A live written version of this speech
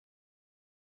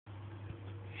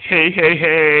Hey, hey,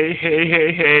 hey, hey,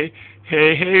 hey, hey,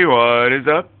 hey, hey, what is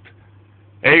up?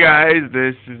 Hey guys,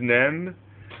 this is Nem.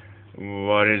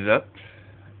 What is up?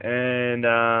 And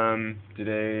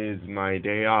today is my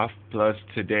day off, plus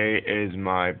today is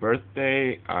my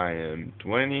birthday. I am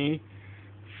 20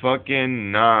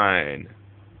 fucking 9.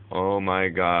 Oh my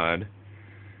god.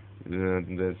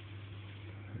 This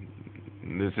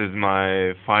is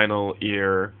my final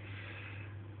year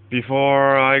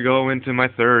before I go into my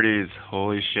 30s.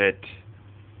 Holy shit.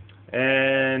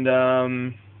 And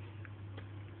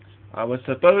I was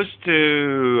supposed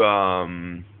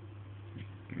to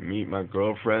meet my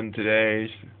girlfriend today,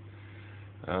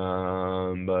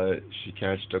 but she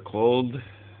catched a cold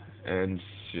and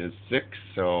she's sick,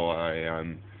 so I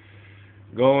am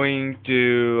going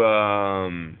to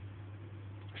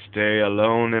stay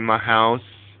alone in my house,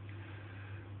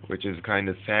 which is kind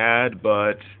of sad,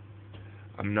 but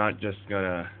I'm not just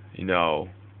gonna,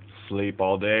 sleep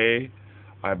all day.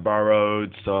 I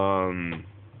borrowed some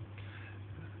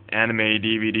anime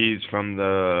DVDs from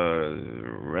the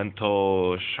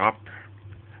rental shop.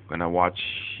 I'm gonna watch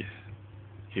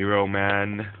Hero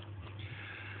Man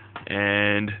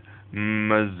and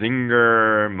Mazing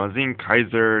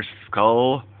Kaiser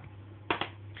Skull,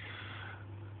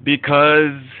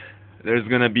 because there's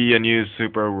gonna be a new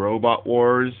Super Robot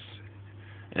Wars,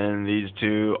 and these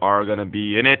two are gonna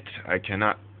be in it. I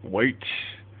cannot wait.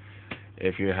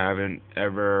 If you haven't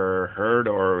ever heard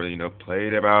or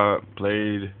played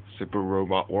Super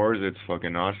Robot Wars, it's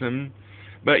fucking awesome.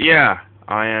 But yeah,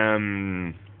 I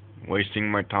am wasting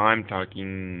my time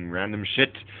talking random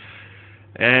shit.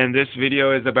 And this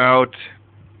video is about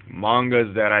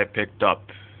mangas that I picked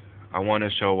up. I want to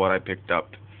show what I picked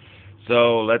up.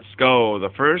 So let's go.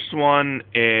 The first one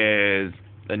is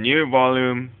the new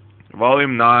volume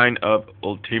 9 of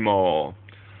Ultimo.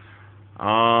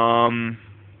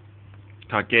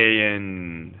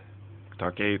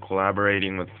 Take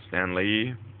collaborating with Stan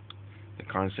Lee. The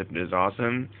concept is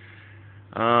awesome.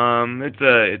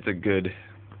 It's a good,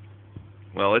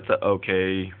 well, it's a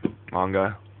okay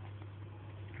manga,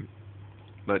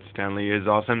 but Stan Lee is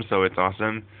awesome, so it's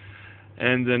awesome.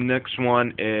 And the next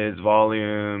one is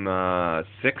volume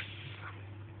 6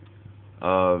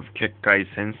 of Kekkai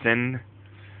Sensen.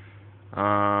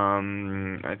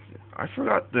 I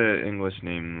forgot the English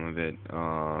name of it.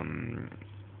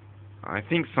 I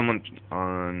think someone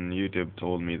on YouTube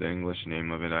told me the English name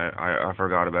of it. I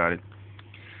forgot about it.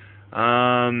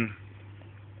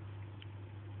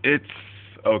 It's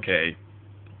okay.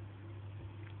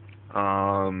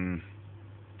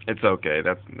 It's okay.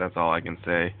 That's all I can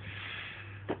say.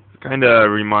 Kind of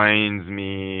reminds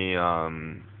me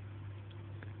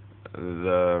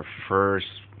the first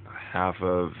half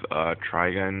of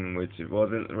Trigun, which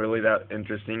wasn't really that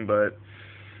interesting, but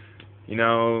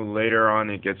later on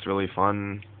it gets really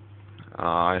fun.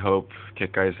 I hope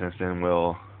Kekkai Sensen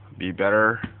will be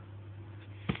better.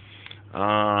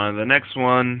 The next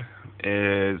one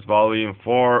is volume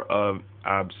 4 of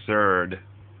Absurd,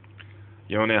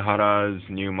 Yonehara's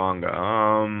new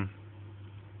manga.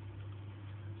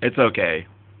 It's okay.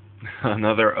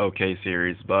 Another okay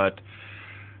series, but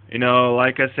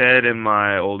like I said in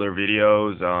my older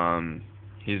videos,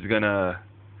 he's gonna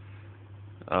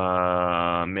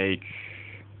make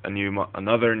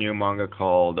another new manga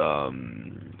called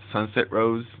Sunset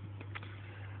Rose,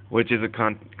 which is a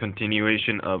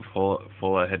continuation of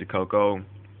Full Ahead Coco.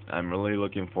 I'm really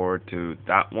looking forward to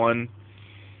that one.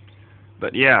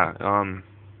 But yeah,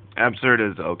 Absurd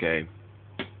is okay.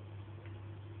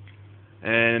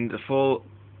 And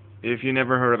if you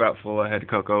never heard about Full Ahead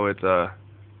Coco, it's not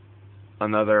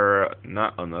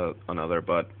another,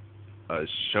 but a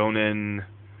shonen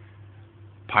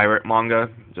pirate manga,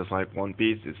 just like One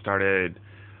Piece. It started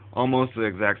almost the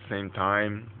exact same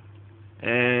time,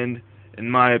 and in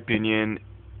my opinion,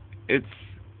 it's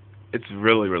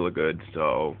really really good.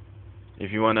 So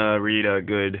if you wanna read a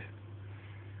good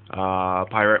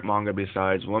pirate manga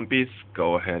besides One Piece,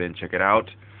 go ahead and check it out.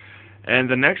 And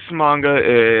the next manga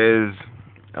is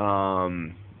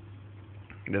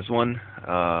this one,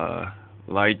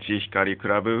 Laichi Hikari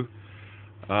Kurabu.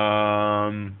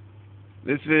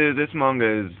 This manga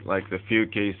is like the few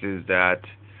cases that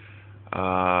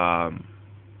I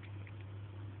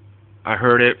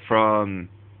heard it from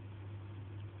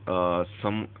I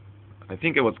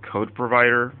think it was Code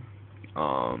Provider.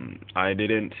 I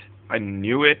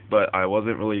knew it, but I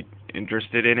wasn't really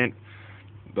interested in it.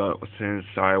 But since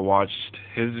I watched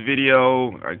his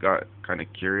video, I got kind of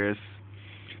curious.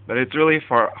 But it's really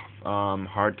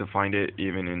hard to find it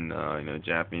even in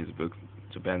Japan's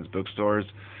bookstores.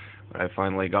 But I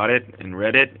finally got it and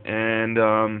read it, and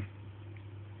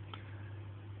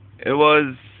It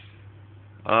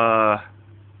uh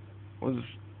was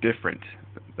different.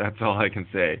 That's all I can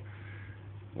say.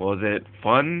 Was it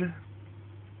fun?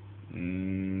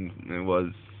 It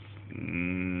was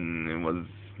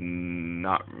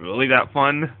not really that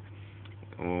fun.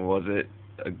 Was it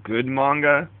a good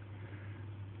manga?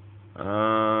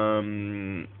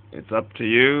 It's up to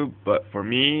you, but for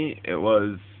me, it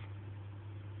was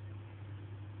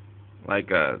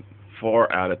like a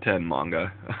 4 out of 10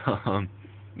 manga.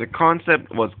 The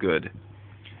concept was good.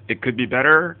 It could be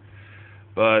better,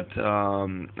 but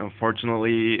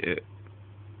unfortunately, it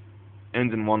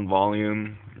ends in one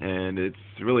volume, and it's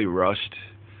really rushed.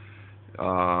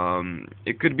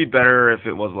 It could be better if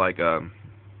it was like a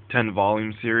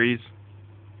 10-volume series.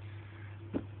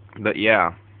 But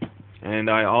yeah, and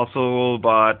I also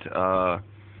bought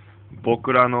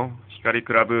Bokura no Hikari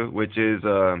Club, which is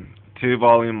a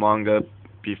 2-volume manga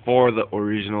before the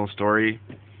original story,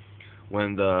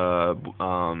 when the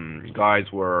guys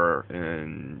were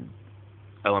in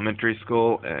elementary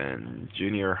school and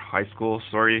junior high school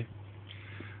story.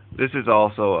 This is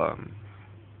also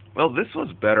well, this was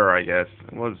better, I guess.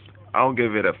 I'll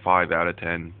give it a 5 out of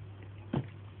 10.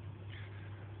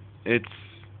 It's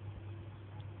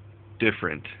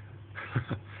different.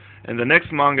 And the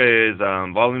next manga is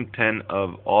volume 10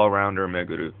 of All Rounder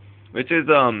Meguru, which is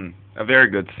a very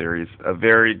good series, a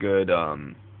very good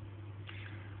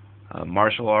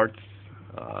martial arts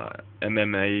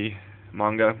MMA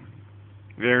manga.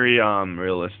 Very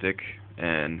realistic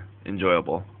and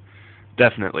enjoyable.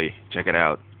 Definitely check it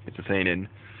out. It's a seinen.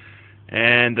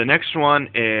 And the next one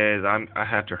is I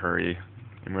have to hurry.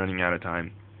 I'm running out of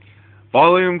time.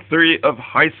 Volume 3 of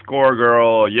High Score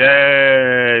Girl.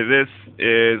 Yay! This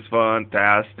is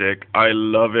fantastic. I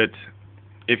love it.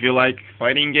 If you like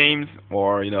fighting games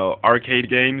or, arcade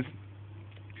games,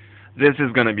 this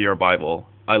is going to be your Bible.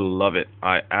 I love it.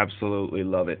 I absolutely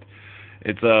love it.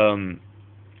 It's the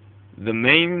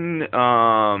main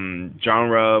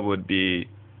genre would be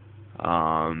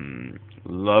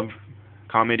love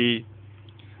comedy,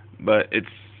 but it's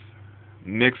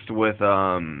mixed with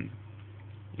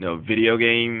video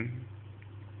game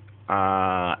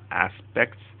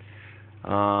aspects,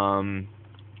 and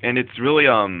it's really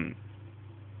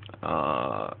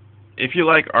if you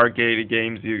like arcade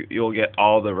games, you'll get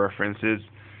all the references,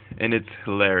 and it's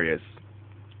hilarious.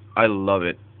 I love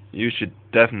it. You should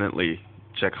definitely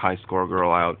check High Score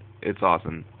Girl out. It's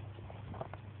awesome.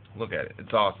 Look at it.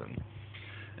 It's awesome.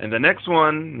 And the next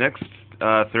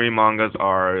 3 mangas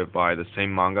are by the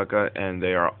same mangaka, and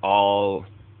they are all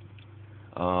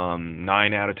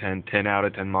 9 out of 10, 10 out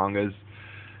of 10 mangas.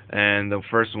 And the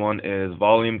first one is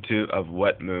Volume 2 of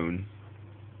Wet Moon.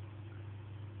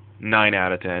 9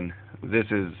 out of 10. This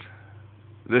is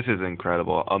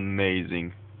incredible.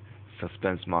 Amazing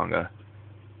suspense manga.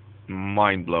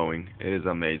 Mind-blowing. It is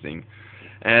amazing.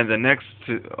 And the next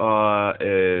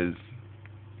is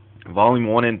Volume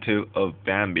 1 and 2 of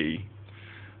Bambi.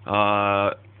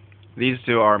 These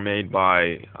two are made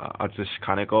by Atsushi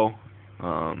Kaneko.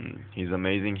 He's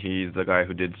amazing. He's the guy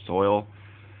who did Soil.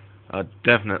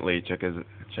 Definitely check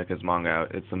his manga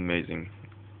out. It's amazing.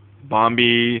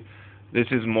 Bambi. This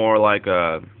is more like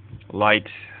a light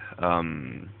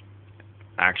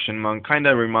action manga. Kind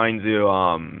of reminds you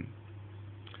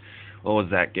what was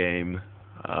that game?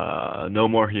 No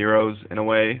More Heroes in a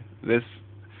way.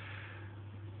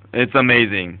 It's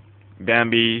amazing.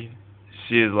 Bambi,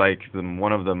 she is like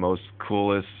one of the most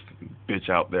coolest bitch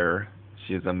out there.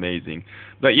 She is amazing.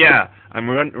 But yeah, I'm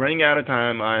running out of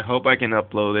time. I hope I can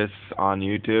upload this on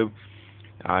YouTube.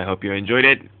 I hope you enjoyed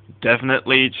it.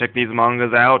 Definitely check these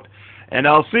mangas out. And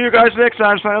I'll see you guys next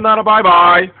time. Sayonara, bye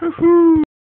bye.